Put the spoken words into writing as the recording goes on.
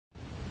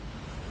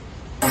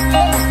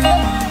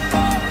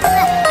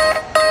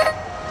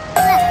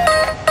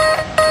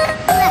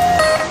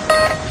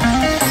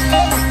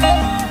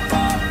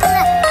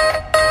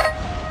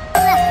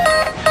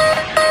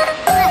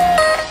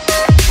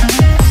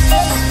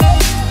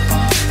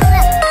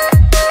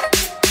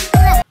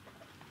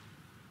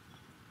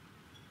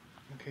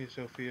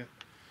Sophia.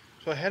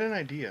 So I had an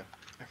idea.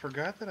 I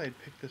forgot that I'd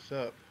picked this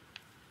up.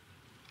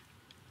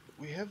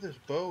 We have this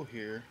bow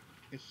here.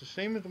 It's the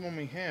same as the one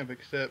we have,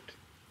 except...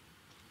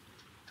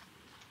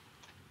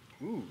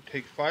 Ooh,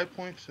 take 5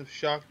 points of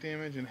shock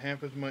damage and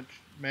half as much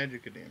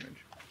magicka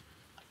damage.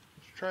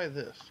 Let's try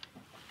this.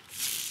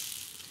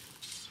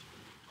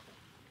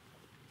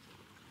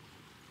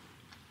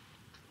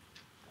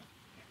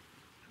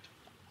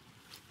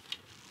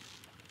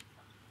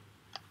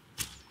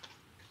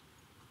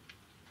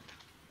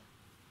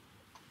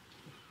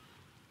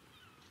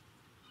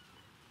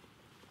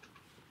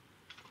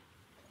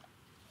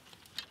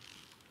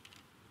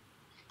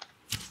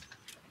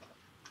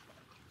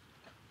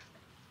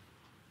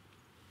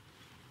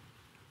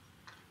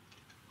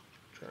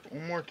 Try it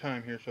one more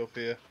time here,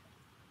 Sophia.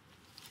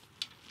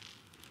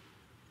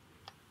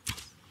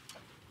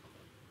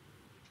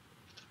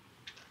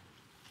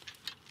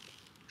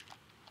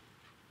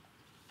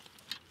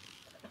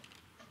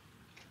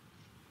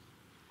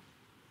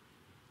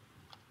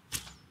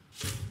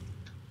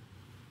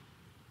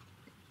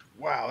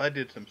 Wow, that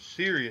did some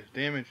serious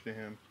damage to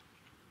him.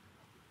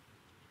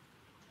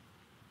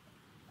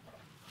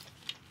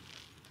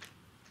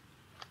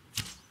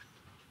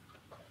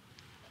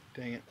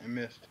 Dang it, I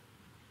missed.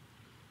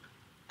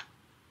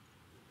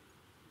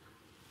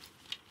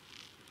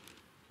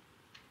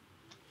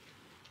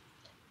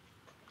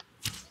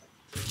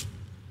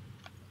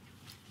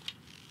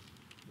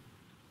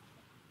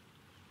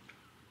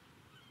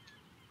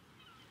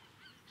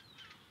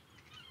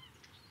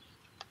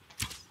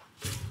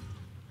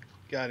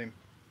 Got him.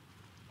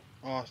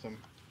 Awesome.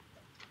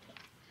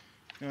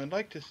 Now I'd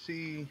like to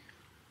see...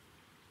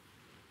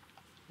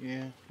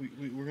 Yeah,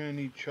 we're going to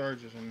need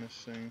charges on this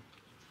thing.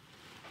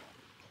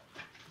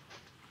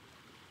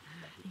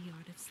 The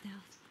art of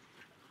stealth.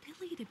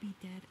 They'll either be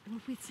dead or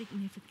with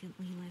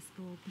significantly less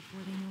gold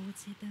before they know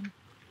what's hit them.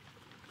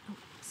 Oh,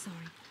 sorry.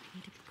 I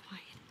need to be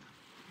quiet.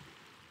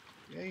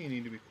 Yeah, you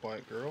need to be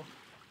quiet, girl.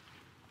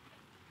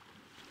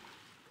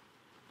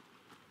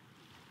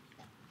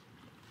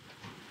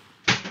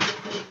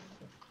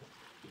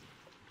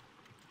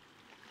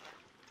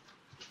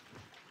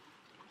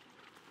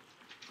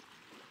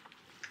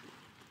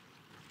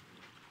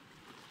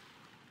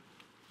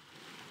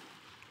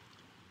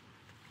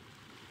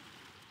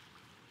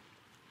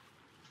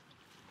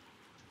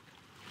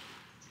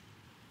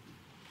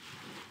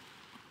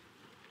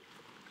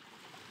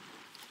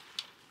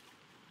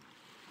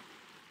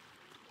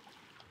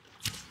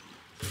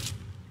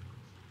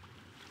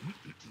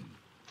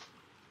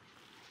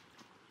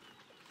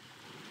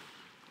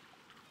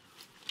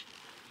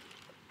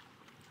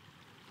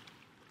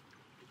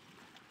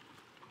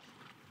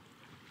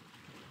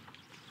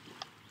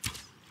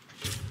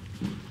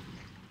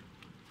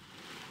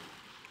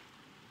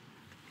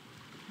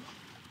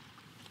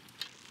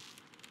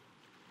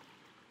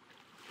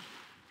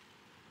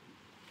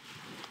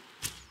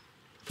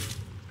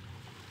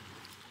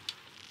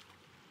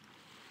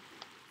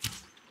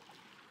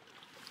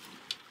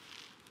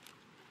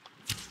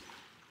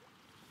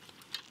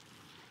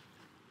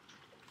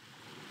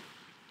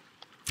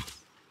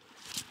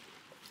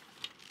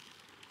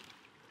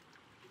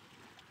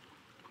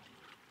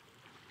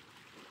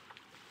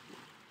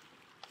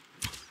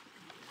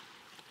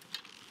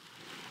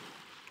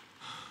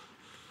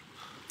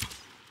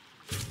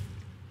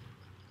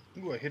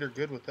 Ooh, I hit her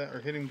good with that, or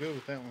hit him good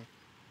with that one.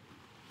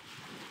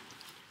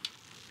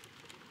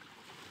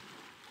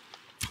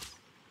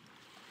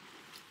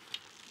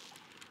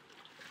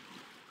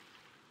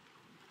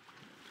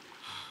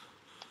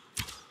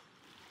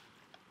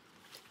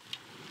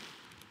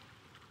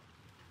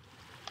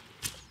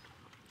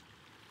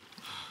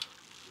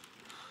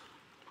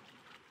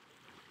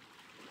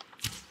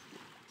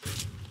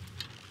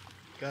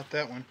 Got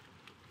that one.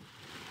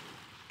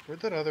 Where'd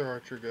that other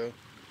archer go?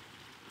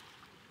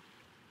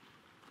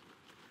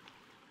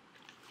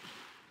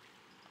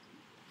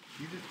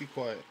 You just be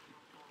quiet.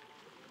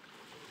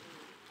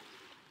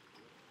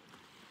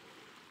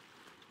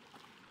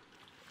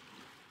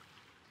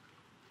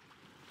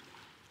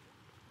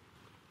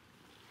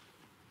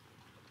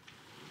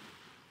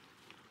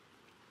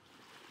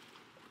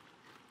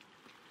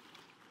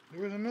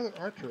 There was another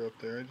archer up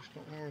there. I just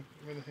don't know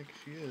where the heck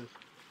she is.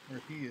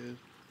 Or he is.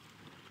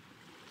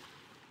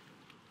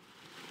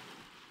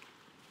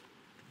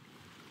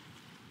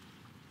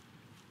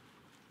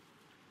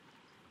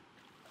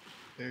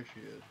 There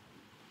she is.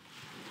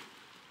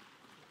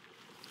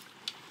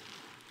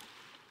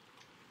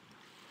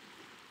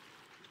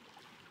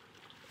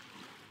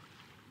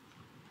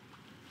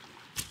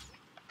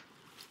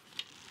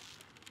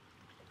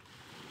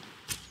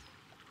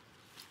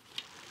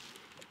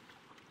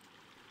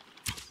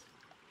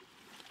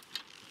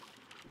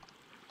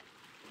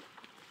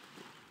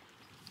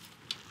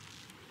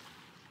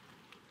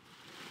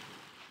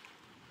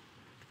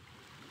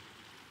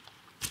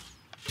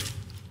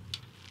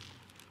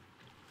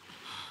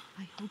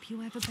 I hope you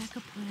have a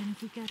backup plan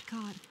if we get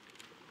caught.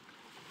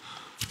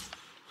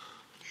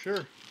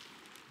 Sure.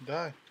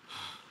 Die.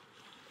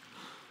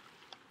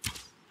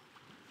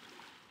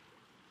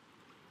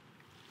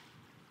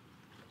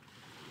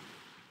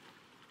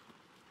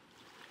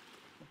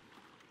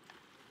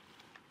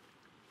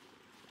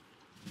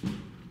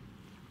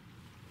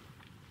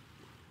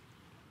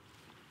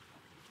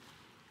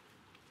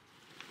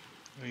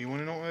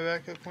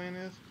 backup plan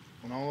is?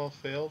 When all else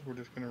fails, we're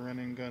just going to run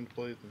in guns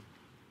blazing.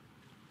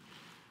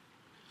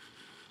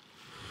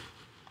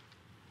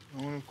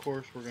 Oh, and of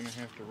course, we're going to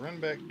have to run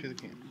back to the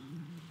camp.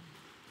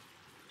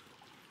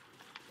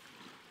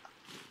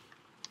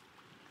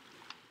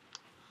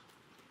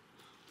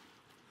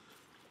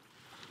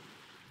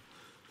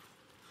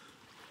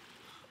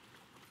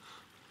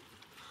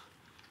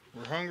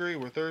 We're hungry,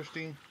 we're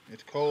thirsty,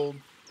 it's cold.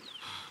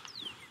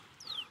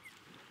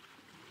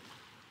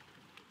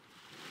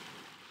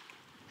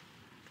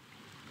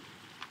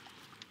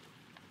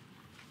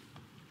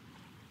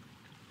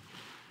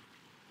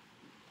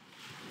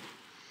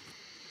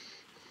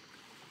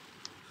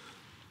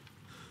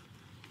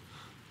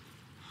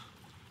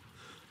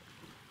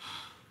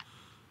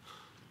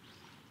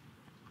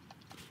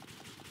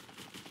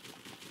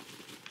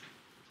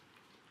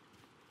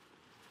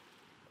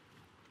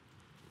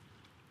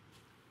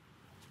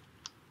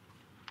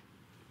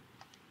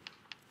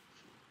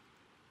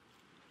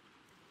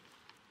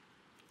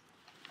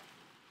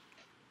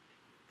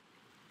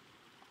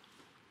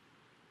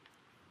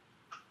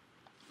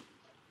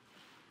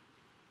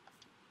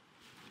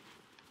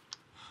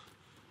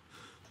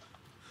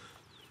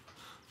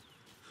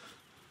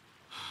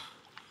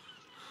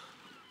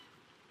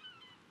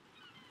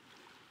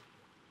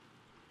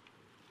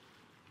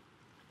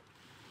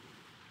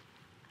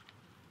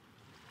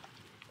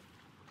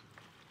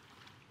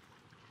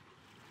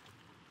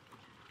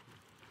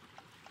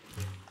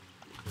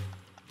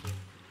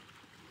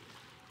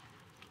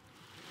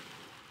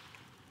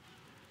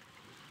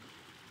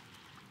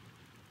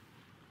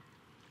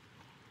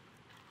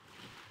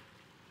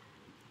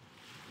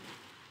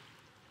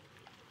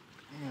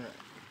 Alright.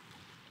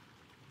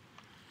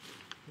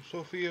 So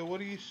Sophia, what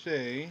do you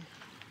say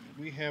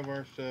we have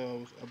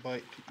ourselves a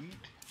bite to eat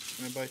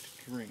and a bite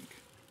to drink?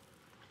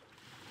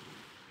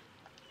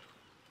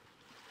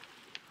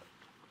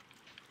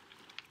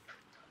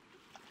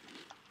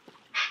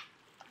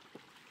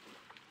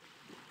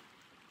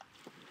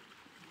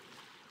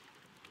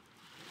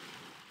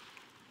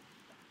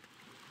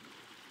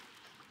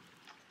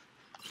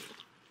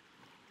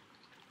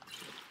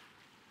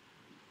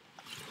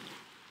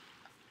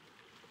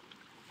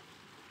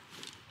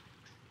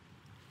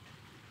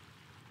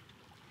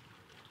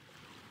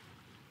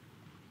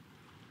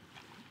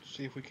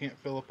 See if we can't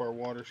fill up our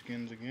water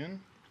skins again.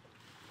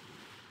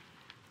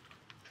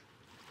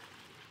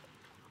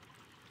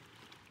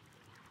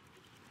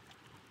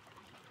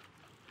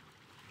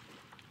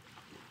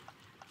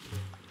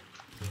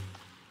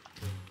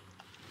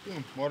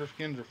 Boom, water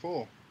skins are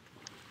full.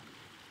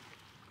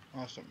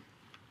 Awesome.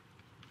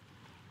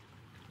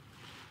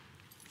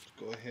 Let's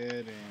go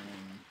ahead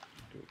and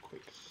do a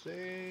quick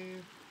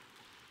save.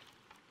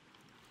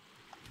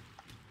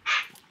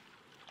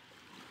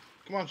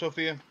 Come on,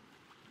 Sophia.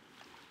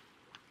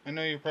 I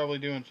know you're probably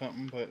doing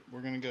something, but we're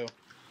gonna go.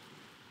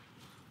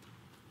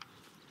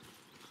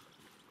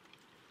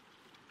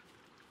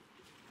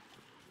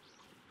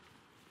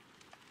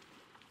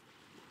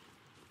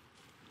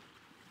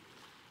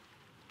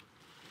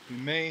 We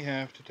may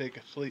have to take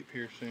a sleep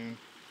here soon.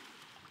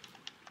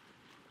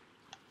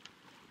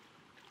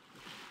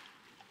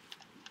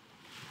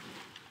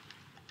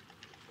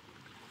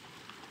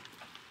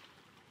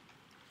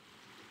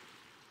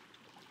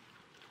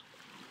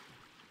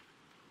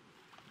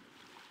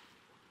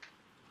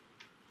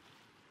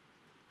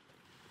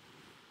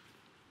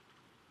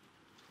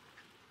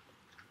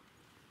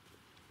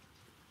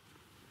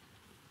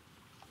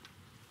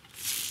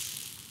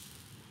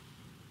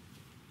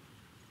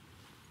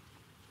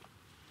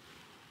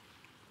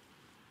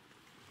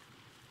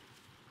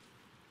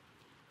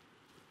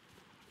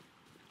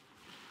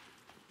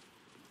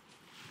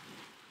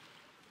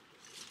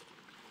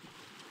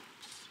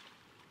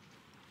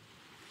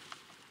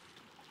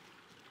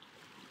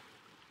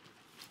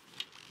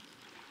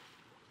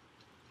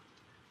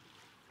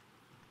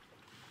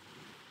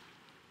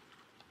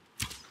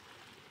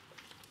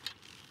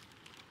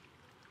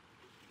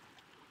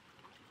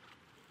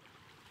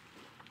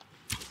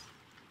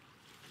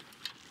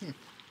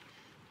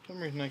 For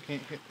some reason I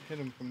can't hit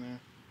him from there.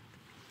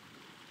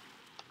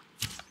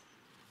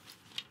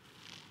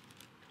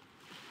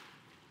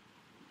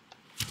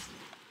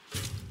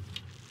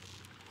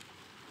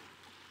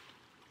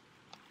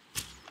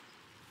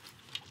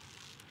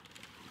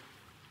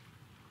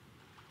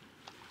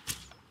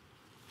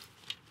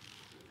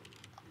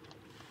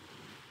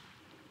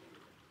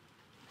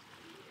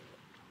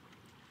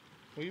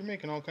 Well, you're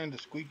making all kinds of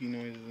squeaky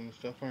noises and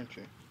stuff, aren't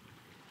you?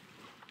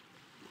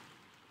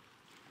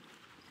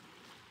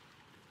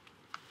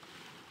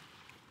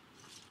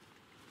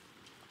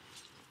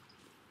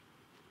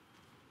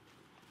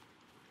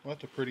 Well,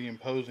 that's a pretty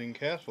imposing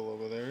castle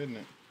over there, isn't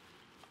it?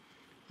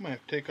 We might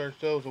have to take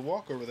ourselves a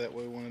walk over that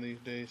way one of these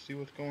days, see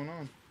what's going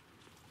on.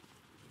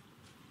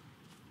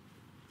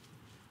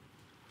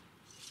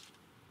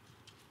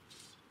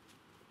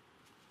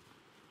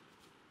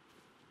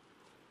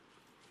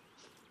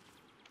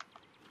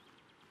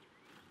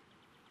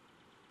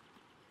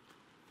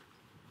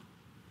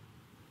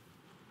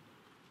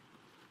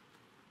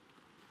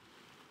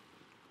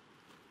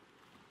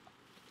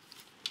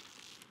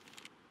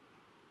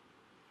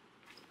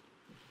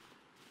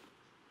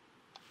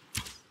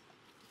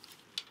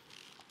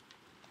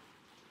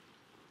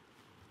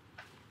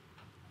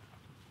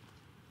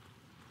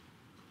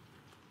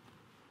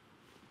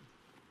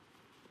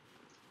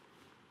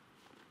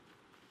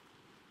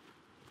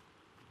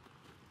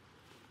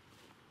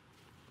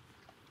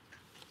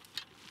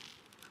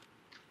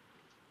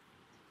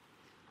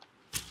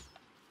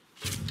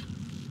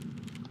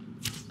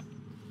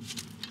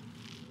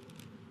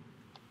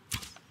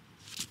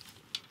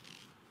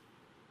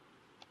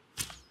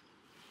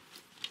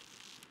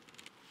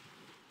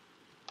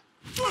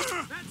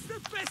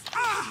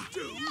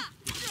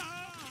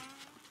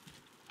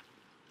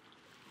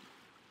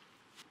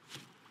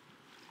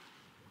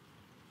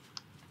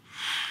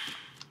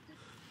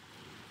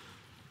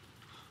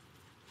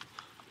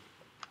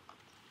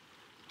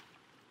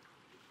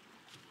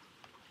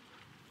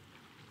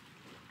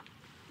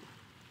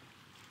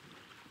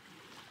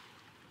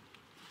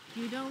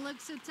 You don't look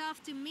so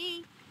tough to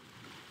me.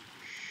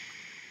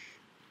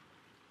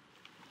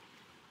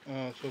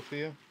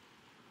 Sophia,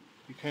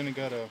 you kind of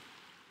got a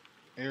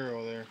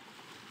arrow there.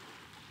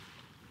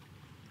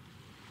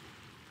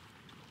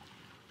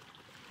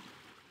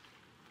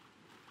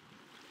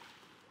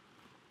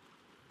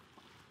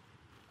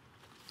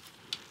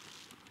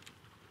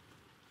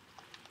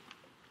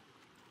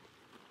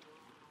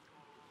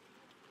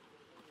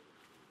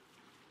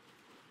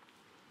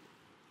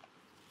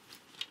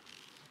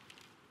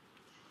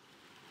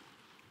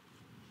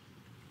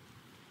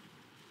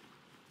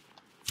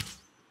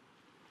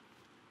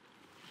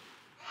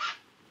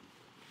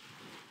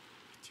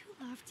 I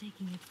do love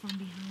taking it from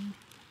behind.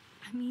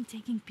 I mean,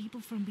 taking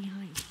people from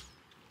behind.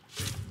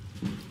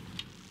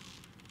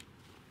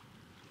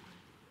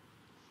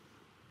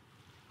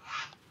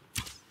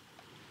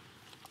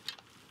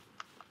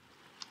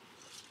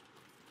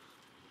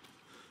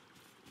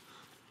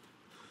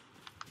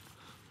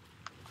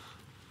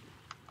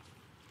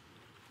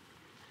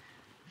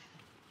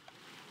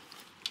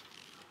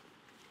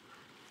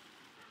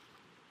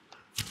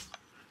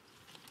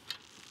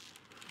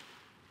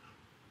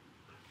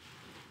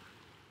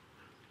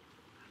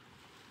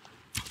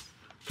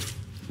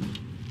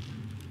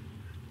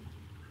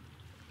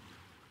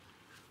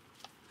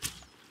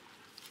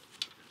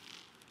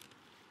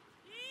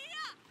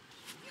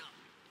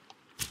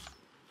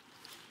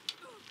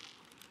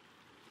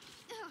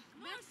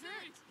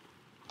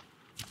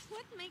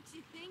 What makes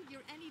you think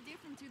you're any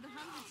different to the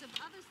hundreds of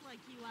others like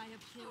you I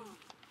have killed?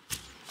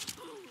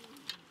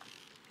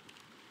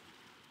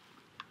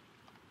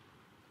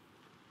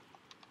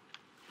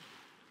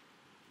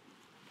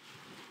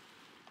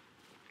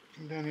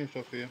 Come down here,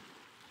 Sophia.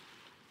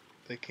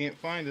 If they can't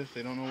find us,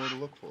 they don't know where to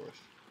look for us.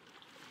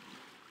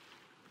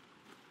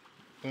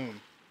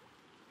 Boom.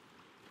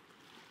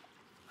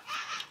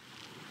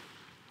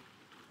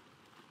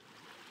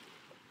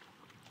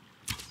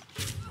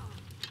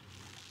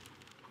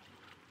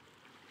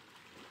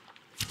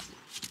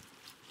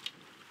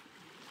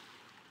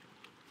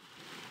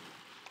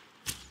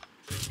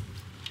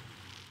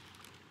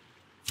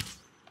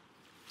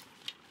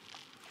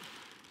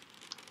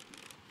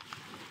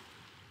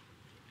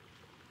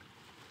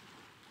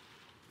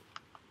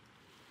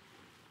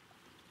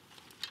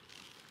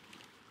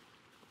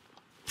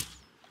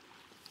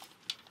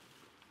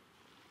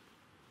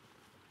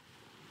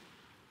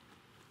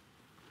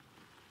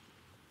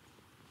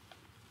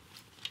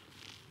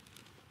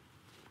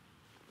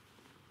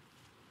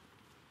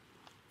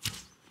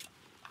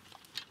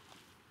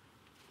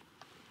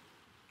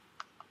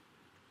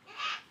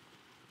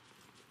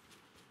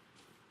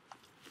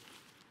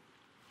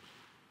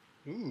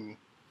 Ooh.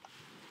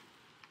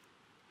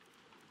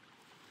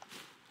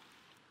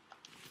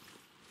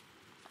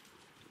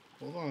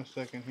 Hold on a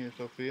second here,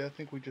 Sophia. I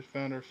think we just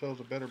found ourselves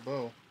a better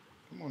bow.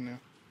 Come on now.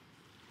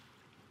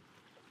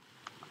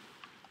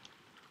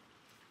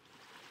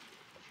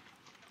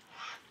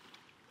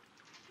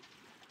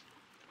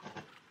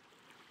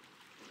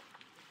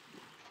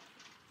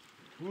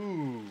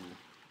 Ooh.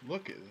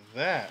 Look at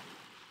that.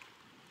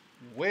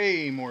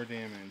 Way more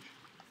damage.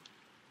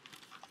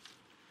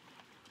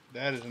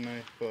 That is a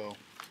nice bow.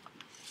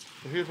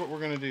 So here's what we're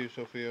going to do,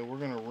 Sophia. We're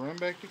going to run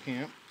back to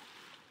camp.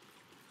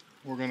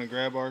 We're going to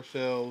grab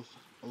ourselves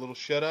a little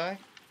shut-eye.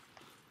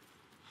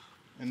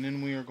 And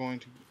then we are going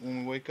to, when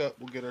we wake up,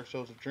 we'll get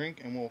ourselves a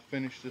drink and we'll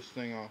finish this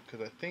thing off.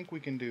 Because I think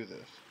we can do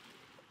this.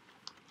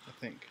 I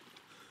think.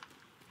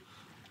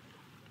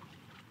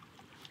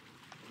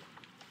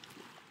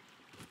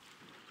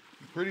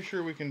 I'm pretty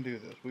sure we can do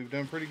this. We've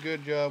done a pretty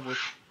good job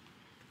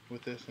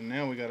with this. And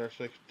now we got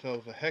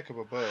ourselves a heck of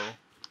a bow.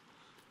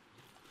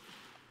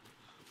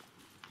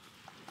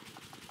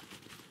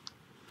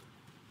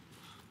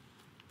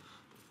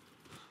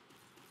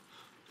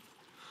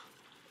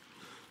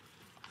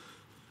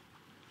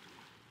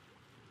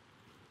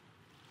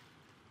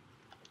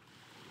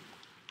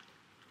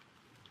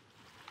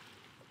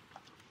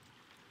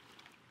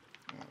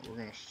 We're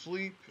going to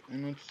sleep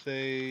in, let's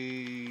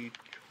say,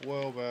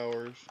 12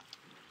 hours.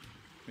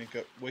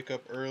 Wake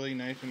up early,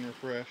 nice and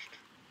refreshed.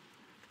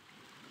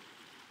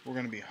 We're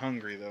going to be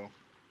hungry, though.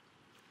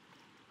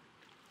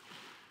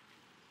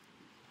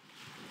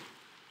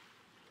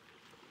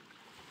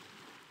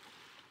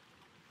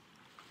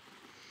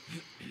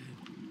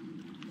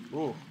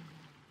 Ooh.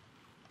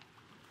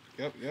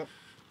 Yep.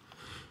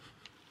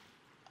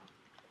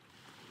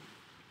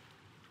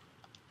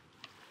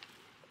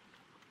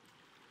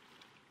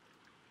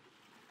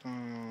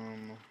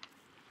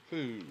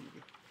 Food.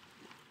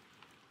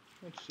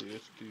 Let's see,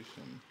 let's do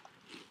some.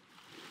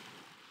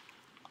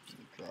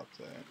 Drop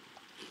that.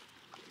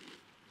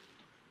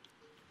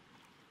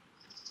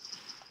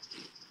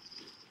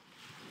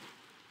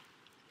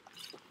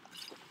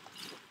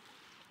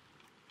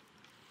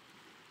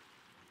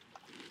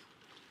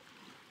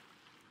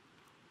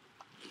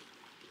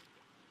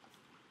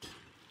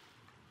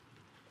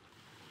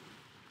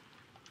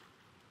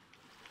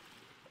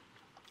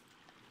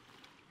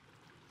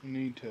 We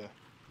need to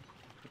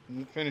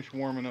finish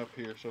warming up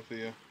here,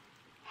 Sophia.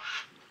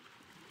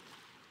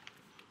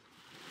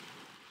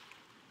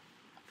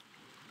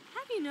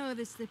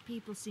 noticed that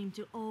people seem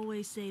to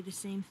always say the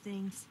same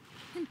things,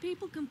 and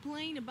people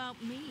complain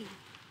about me.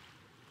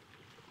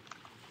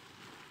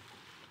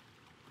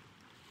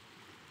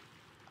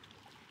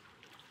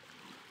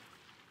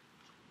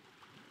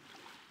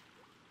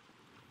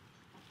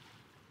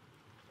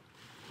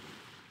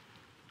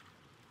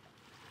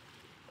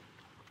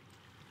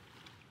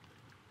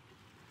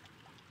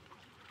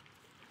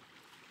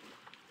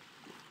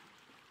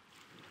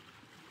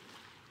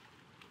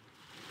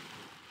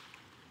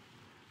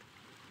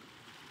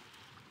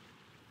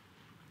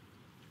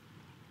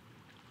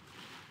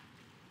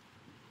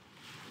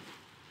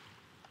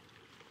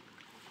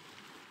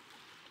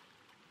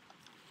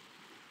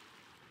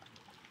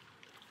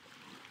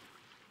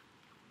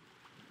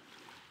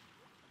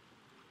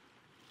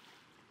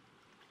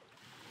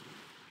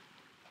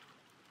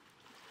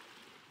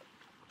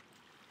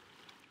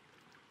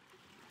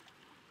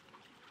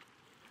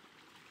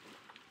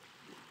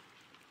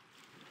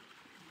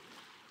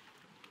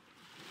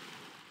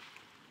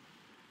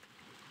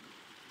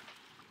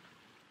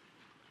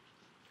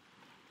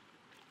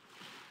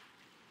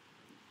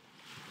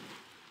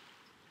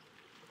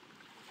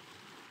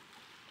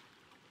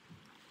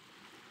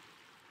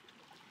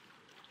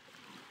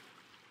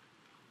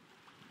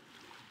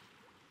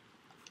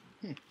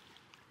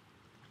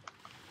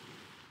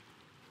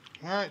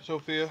 Alright,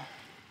 Sophia.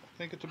 I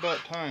think it's about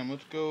time.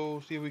 Let's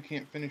go see if we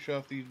can't finish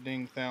off these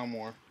dang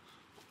Thalmor.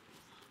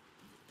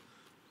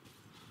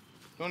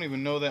 Don't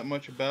even know that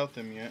much about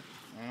them yet.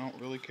 I don't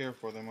really care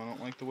for them. I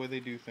don't like the way they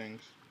do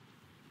things.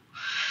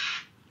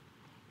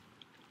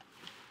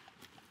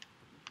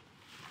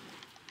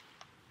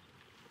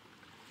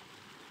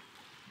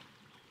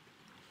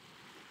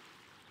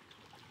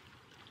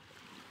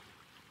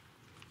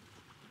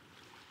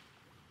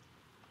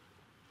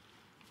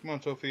 Come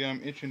on, Sophia.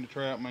 I'm itching to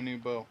try out my new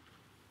bow.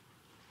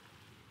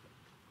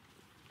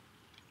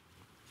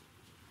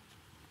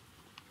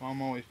 Mom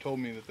always told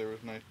me that there was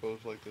nice bows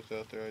like this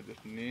out there. I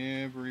just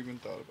never even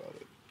thought about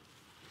it.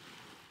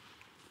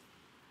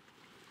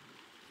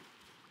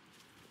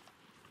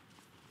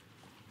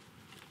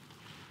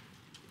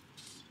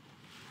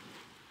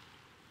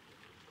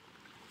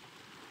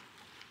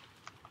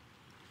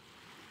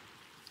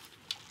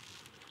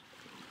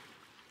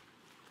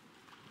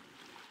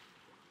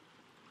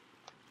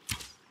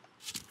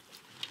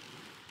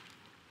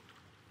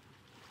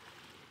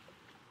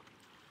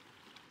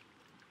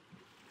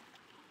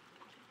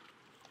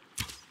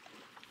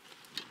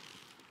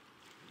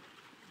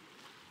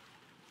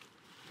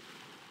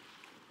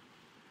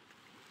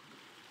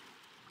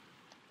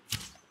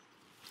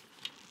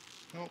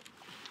 Nope.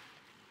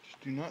 Just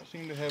do not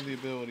seem to have the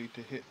ability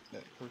to hit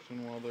that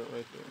person while they're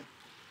right there.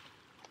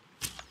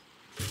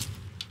 Is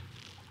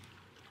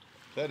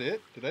that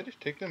it? Did I just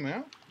take them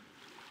out?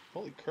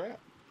 Holy crap.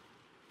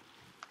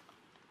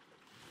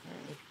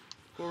 Alright, let's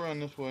go around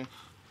this way.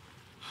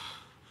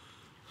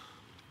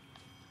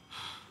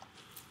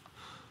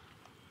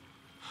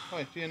 Oh,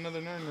 I see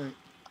another nern root.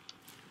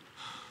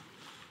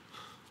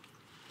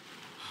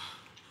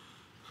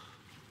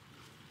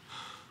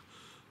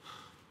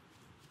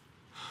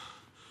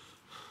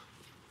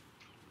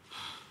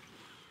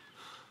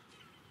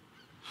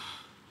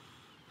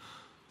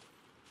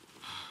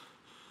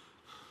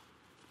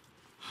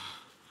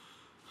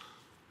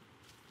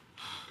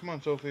 Come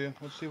on, Sophia.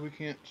 Let's see if we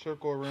can't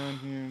circle around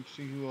here and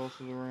see who else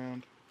is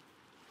around.